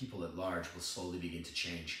among people at large will slowly begin to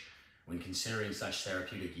change. When considering such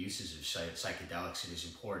therapeutic uses of psychedelics, it is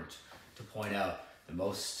important to point out that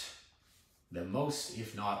most,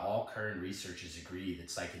 if not all, current researchers agree that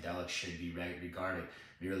psychedelics should be regarded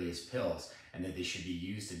merely as pills, and that they should be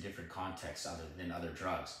used in different contexts other than other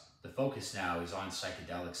drugs. The focus now is on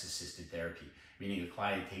psychedelics-assisted therapy, meaning a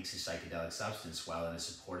client takes a psychedelic substance while in a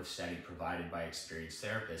supportive setting provided by experienced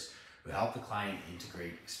therapists who help the client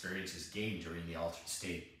integrate experiences gained during the altered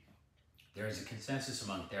state. There is a consensus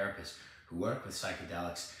among therapists who work with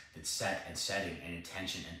psychedelics that setting and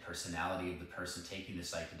intention and personality of the person taking the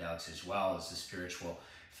psychedelics, as well as the spiritual,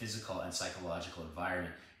 physical, and psychological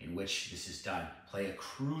environment in which this is done, play a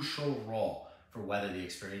crucial role for whether the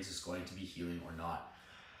experience is going to be healing or not.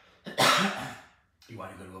 You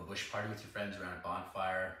want to go to a bush party with your friends around a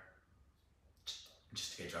bonfire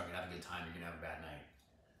just to get drunk and have a good time, you're going to have a bad night.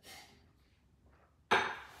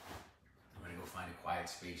 I'm going to go find a quiet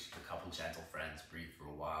space with a couple gentle friends, breathe for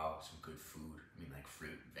a while, some good food, like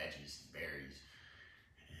fruit, veggies, berries,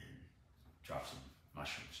 and drop some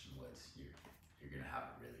mushrooms in the woods. You're going to have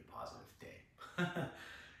a really positive day.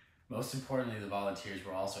 Most importantly, the volunteers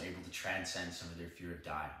were also able to transcend some of their fear of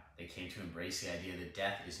dying. They came to embrace the idea that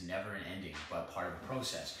death is never an ending, but part of a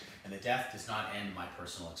process, and that death does not end my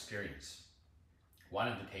personal experience. One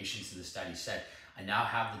of the patients in the study said, "I now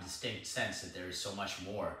have the distinct sense that there is so much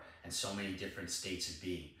more and so many different states of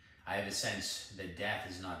being. I have a sense that death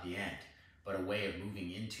is not the end, but a way of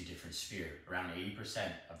moving into different sphere." Around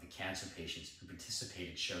 80% of the cancer patients who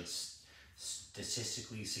participated showed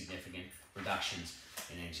statistically significant reductions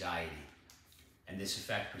in anxiety. And this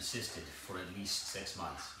effect persisted for at least 6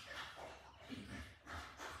 months.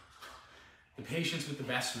 The patients with the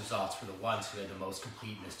best results were the ones who had the most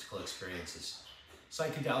complete mystical experiences.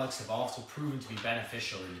 Psychedelics have also proven to be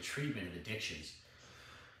beneficial in the treatment of addictions.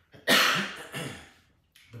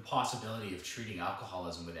 The possibility of treating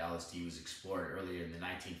alcoholism with LSD was explored earlier in the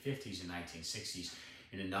 1950s and 1960s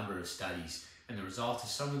in a number of studies, and the results of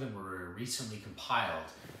some of them were recently compiled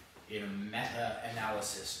in a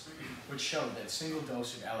meta-analysis which showed that a single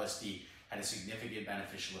dose of LSD had a significant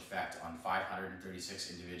beneficial effect on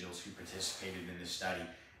 536 individuals who participated in this study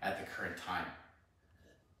at the current time.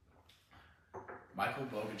 Michael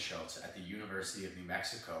Bogenschutz at the University of New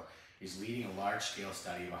Mexico is leading a large-scale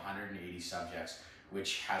study of 180 subjects,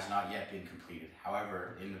 which has not yet been completed.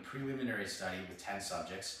 However, in the preliminary study with 10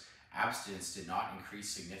 subjects, abstinence did not increase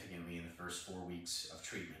significantly in the first 4 weeks of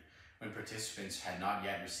treatment, when participants had not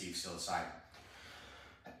yet received psilocybin,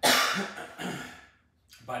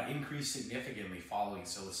 but increased significantly following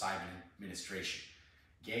psilocybin administration.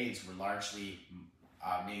 Gains were largely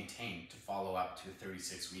maintained to follow up to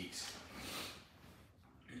 36 weeks.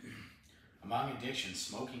 Among addictions,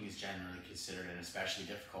 smoking is generally considered an especially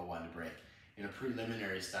difficult one to break. In a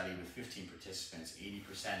preliminary study with 15 participants,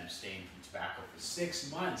 80% abstained from tobacco for 6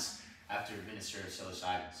 months after administering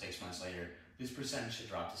psilocybin. 6 months later, this percentage had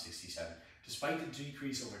dropped to 67. Despite the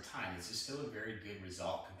decrease over time, this is still a very good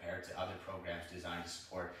result compared to other programs designed to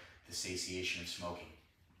support the cessation of smoking.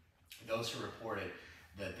 Those who reported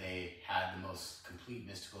that they had the most complete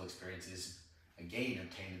mystical experiences again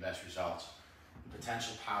obtained the best results. The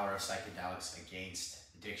potential power of psychedelics against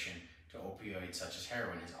addiction to opioids such as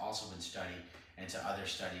heroin has also been studied, and to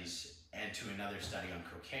another study on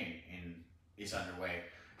cocaine is underway.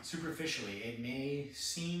 Superficially, it may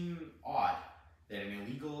seem odd that an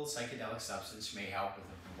illegal psychedelic substance may help with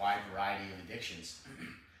a wide variety of addictions,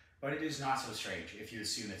 but it is not so strange if you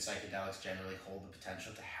assume that psychedelics generally hold the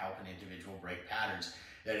potential to help an individual break patterns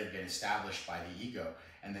that have been established by the ego,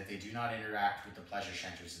 and that they do not interact with the pleasure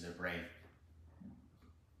centers of their brain.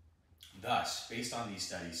 Thus, based on these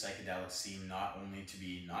studies, psychedelics seem not only to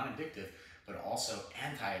be non-addictive, but also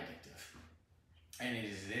anti-addictive. And it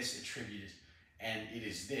is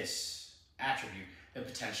this attribute that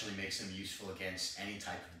potentially makes them useful against any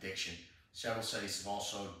type of addiction. Several studies have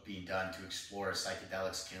also been done to explore if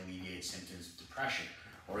psychedelics can alleviate symptoms of depression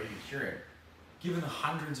or even cure it. Given the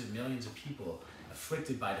hundreds of millions of people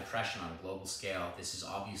afflicted by depression on a global scale, this is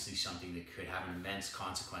obviously something that could have immense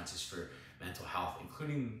consequences for mental health,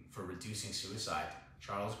 including for reducing suicide.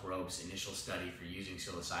 Charles Grove's initial study for using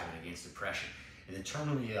psilocybin against depression in the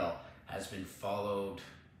terminally ill has been followed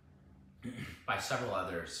by several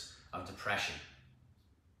others of depression.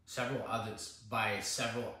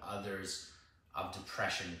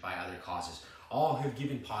 By other causes. All have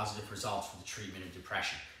given positive results for the treatment of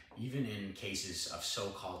depression, even in cases of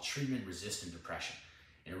so-called treatment-resistant depression.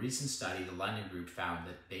 In a recent study, the London group found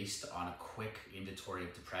that based on a quick inventory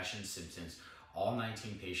of depression symptoms, all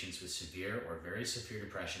 19 patients with severe or very severe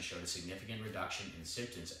depression showed a significant reduction in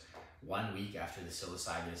symptoms 1 week after the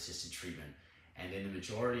psilocybin-assisted treatment. And in the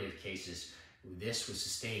majority of cases, this was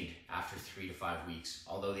sustained after 3 to 5 weeks.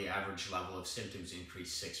 Although the average level of symptoms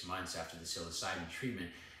increased 6 months after the psilocybin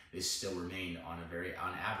treatment, this still remained on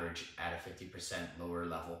average at a 50% lower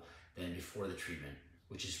level than before the treatment,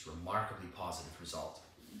 which is a remarkably positive result.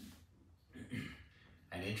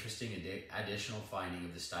 An interesting additional finding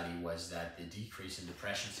of the study was that the decrease in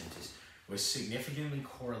depression symptoms was significantly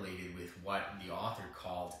correlated with what the author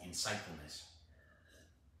called insightfulness,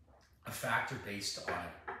 a factor based on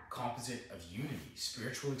a composite of unity,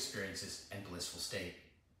 spiritual experiences, and blissful state.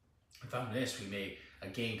 From this, we may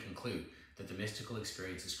again conclude that the mystical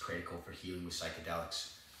experience is critical for healing with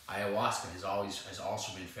psychedelics. Ayahuasca has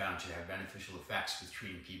also been found to have beneficial effects with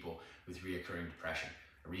treating people with reoccurring depression.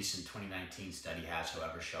 A recent 2019 study has,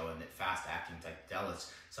 however, shown that fast-acting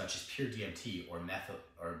psychedelics such as pure DMT or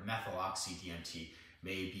methyloxy DMT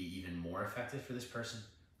may be even more effective for this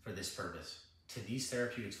purpose. To these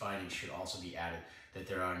therapeutics findings should also be added that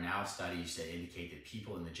there are now studies that indicate that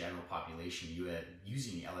people in the general population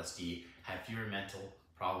using LSD have fewer mental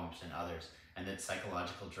problems than others, and that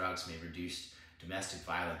psychological drugs may reduce domestic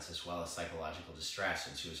violence as well as psychological distress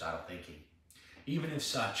and suicidal thinking. Even if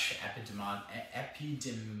such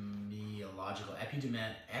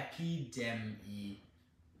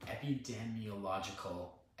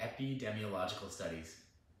epidemiological studies,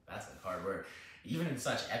 that's a hard word, even in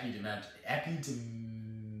such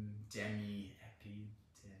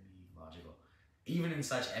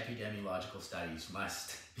epidemiological studies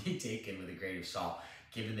must be taken with a grain of salt,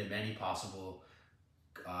 given the many possible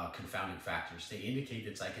confounding factors. They indicate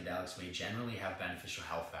that psychedelics may generally have beneficial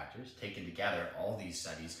health factors. Taken together, all these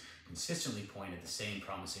studies consistently point at the same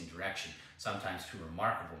promising direction, sometimes to a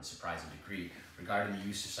remarkable and surprising degree, regarding the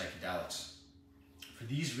use of psychedelics. For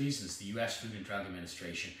these reasons, the U.S. Food and Drug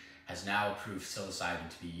Administration has now approved psilocybin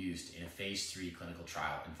to be used in a phase 3 clinical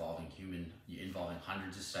trial involving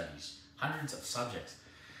hundreds of subjects,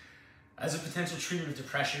 as a potential treatment of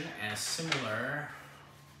depression, and a similar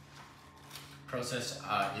process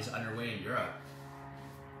is underway in Europe.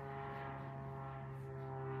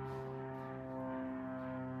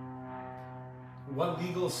 What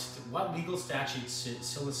legal statutes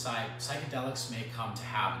psychedelics may come to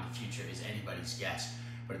have in the future is anybody's guess,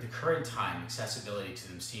 but at the current time, accessibility to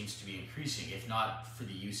them seems to be increasing, if not for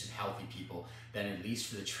the use of healthy people, then at least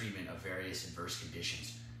for the treatment of various adverse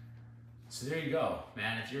conditions. So there you go,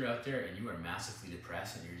 man. If you're out there and you are massively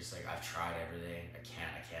depressed and you're just like, I've tried everything, I can't.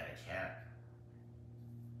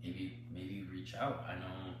 Maybe reach out. I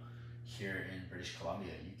know here in British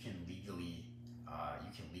Columbia, you can legally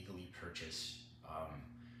purchase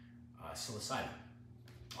psilocybin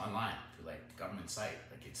online through like the government site.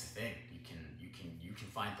 Like, it's a thing. You can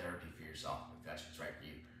find therapy for yourself if that's what's right for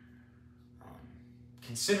you.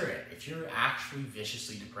 Consider it. If you're actually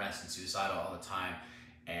viciously depressed and suicidal all the time,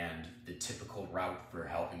 and the typical route for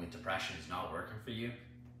helping with depression is not working for you,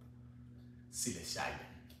 psilocybin.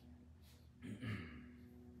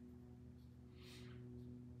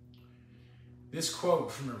 This quote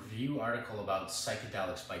from a review article about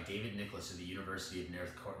psychedelics by David Nicholas of the University of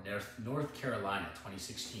North Carolina,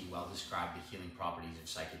 2016, well described the healing properties of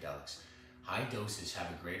psychedelics. High doses have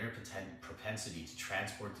a greater propensity to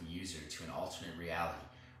transport the user to an alternate reality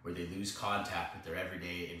where they lose contact with their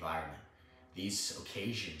everyday environment. These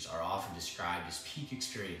occasions are often described as peak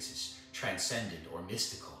experiences, transcendent or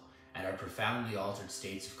mystical, and are profoundly altered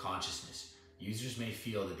states of consciousness. Users may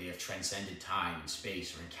feel that they have transcended time and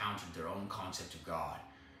space or encountered their own concept of God,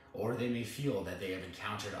 or they may feel that they have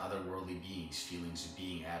encountered otherworldly beings, feelings of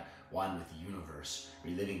being at one with the universe,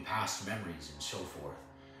 reliving past memories, and so forth.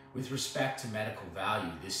 With respect to medical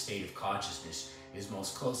value, this state of consciousness is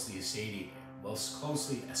most closely associated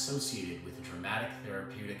with dramatic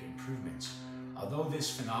therapeutic improvements. Although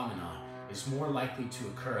this phenomenon is more likely to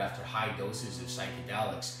occur after high doses of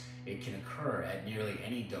psychedelics, it can occur at nearly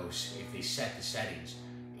any dose if they set the settings.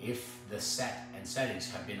 If the set and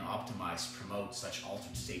settings have been optimized to promote such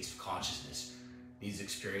altered states of consciousness, these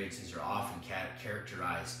experiences are often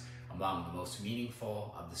characterized among the most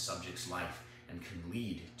meaningful of the subject's life and can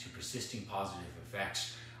lead to persisting positive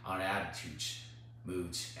effects on attitudes,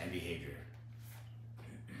 moods, and behavior.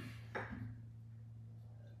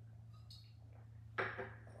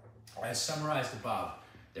 As summarized above,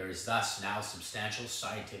 there is thus now substantial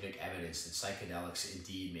scientific evidence that psychedelics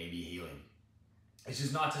indeed may be healing. This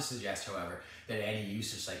is not to suggest, however, that any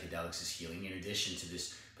use of psychedelics is healing. In addition to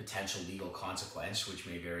this potential legal consequence, which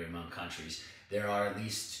may vary among countries, there are at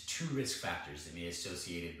least 2 risk factors that may be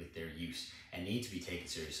associated with their use and need to be taken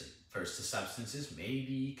seriously. First, the substances may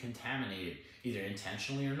be contaminated, either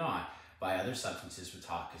intentionally or not, by other substances with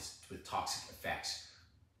toxic effects.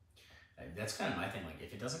 That's kind of my thing. Like,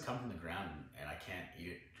 if it doesn't come from the ground and I can't eat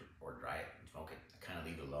it or dry it and smoke it, I kind of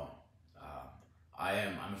leave it alone.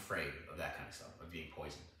 I'm afraid of that kind of stuff, of being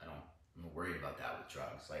poisoned. I'm worried about that with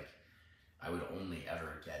drugs. Like, I would only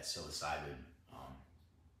ever get psilocybin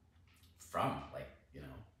from, like,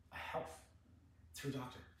 a health, through a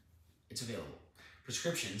doctor. It's available.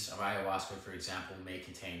 Prescriptions of ayahuasca, for example,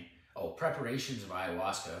 preparations of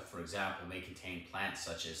ayahuasca, for example, may contain plants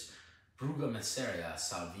such as Brugmansia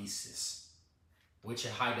salvicis, which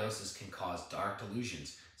at high doses can cause dark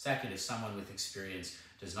delusions. Second, if someone with experience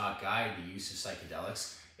does not guide the use of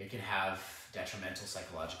psychedelics, it can have detrimental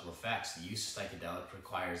psychological effects. The use of psychedelic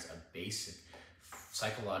requires a basic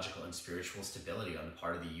psychological and spiritual stability on the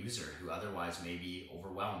part of the user, who otherwise may be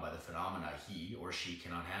overwhelmed by the phenomena he or she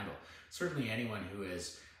cannot handle. Certainly anyone who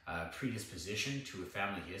is predisposition to a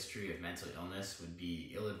family history of mental illness would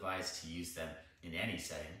be ill-advised to use them in any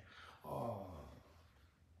setting.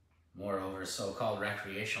 Moreover, so-called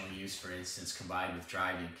recreational use, for instance, combined with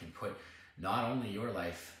driving, can put not only your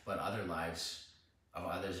life, but other lives of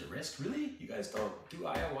others at risk. Really? You guys don't do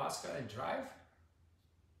ayahuasca and drive?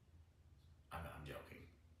 I'm joking.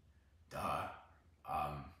 Duh.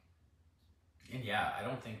 And yeah, I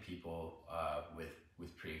don't think people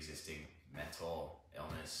with pre-existing mental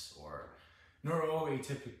illness or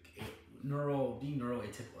neuroatypical,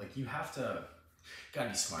 like, you gotta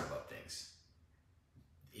be smart about things.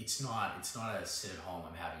 It's not a sit at home,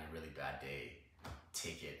 I'm having a really bad day,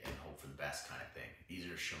 take it and hope for the best kind of thing. These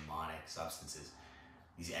are shamanic substances.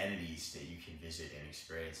 these entities that you can visit and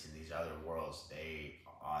experience in these other worlds, they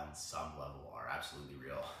on some level are absolutely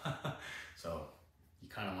real. So you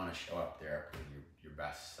kind of want to show up there putting your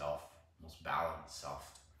best self, most balanced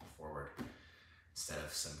self forward, instead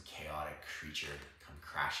of some chaotic creature come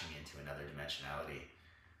crashing into another dimensionality.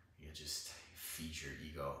 You just feed your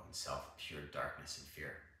ego and self pure darkness and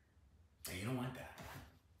fear. And you don't want that.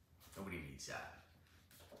 Nobody needs that.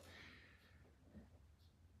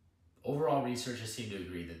 Overall, researchers seem to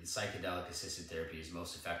agree that the psychedelic-assisted therapy is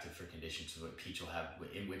most effective for conditions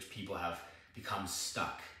in which people have become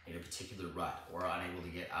stuck in a particular rut or are unable to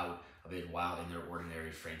get out of it while in their ordinary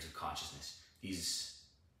frames of consciousness. These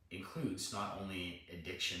includes not only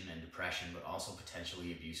addiction and depression, but also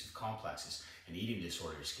potentially abusive complexes and eating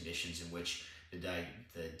disorders, conditions in which the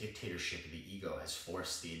dictatorship of the ego has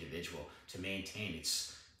forced the individual to maintain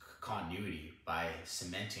its continuity by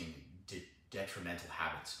cementing detrimental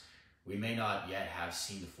habits. We may not yet have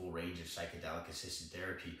seen the full range of psychedelic-assisted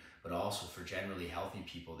therapy, but also for generally healthy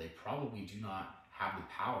people, they probably do not have the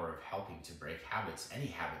power of helping to break habits, any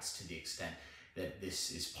habits, to the extent that this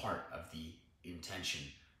is part of the intention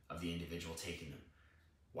of the individual taking them.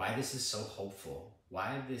 Why this is so hopeful,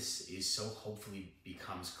 why this is so hopefully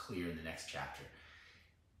becomes clear in the next chapter.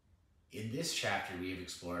 In this chapter, we have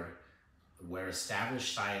explored where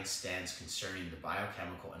established science stands concerning the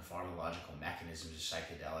biochemical and pharmacological mechanisms of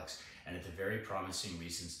psychedelics, and at the very promising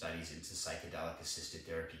recent studies into psychedelic-assisted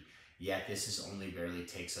therapy. Yet this is only barely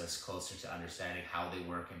takes us closer to understanding how they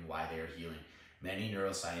work and why they are healing. Many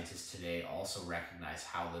neuroscientists today also recognize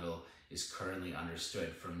how little is currently understood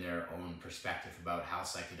from their own perspective about how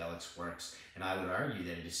psychedelics works, and I would argue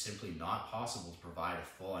that it is simply not possible to provide a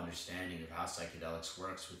full understanding of how psychedelics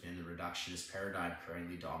works within the reductionist paradigm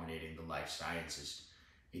currently dominating the life sciences.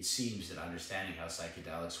 It seems that understanding how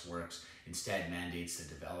psychedelics works instead mandates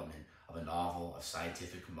the development of a novel, a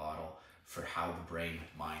scientific model for how the brain,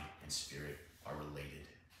 mind, and spirit are related.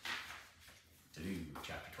 To do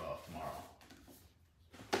chapter 12 tomorrow.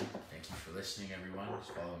 Thank you for listening, everyone.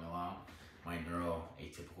 Just following along. My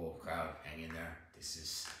neuro-atypical crowd, hang in there. This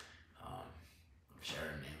is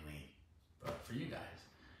sharing mainly, but for you guys.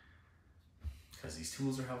 Because these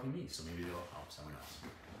tools are helping me, so maybe they'll help someone else.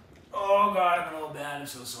 Oh God, I'm an old man. I'm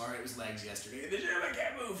so sorry. It was legs yesterday in the gym. I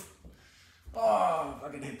can't move. Oh,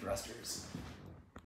 fucking hip thrusters.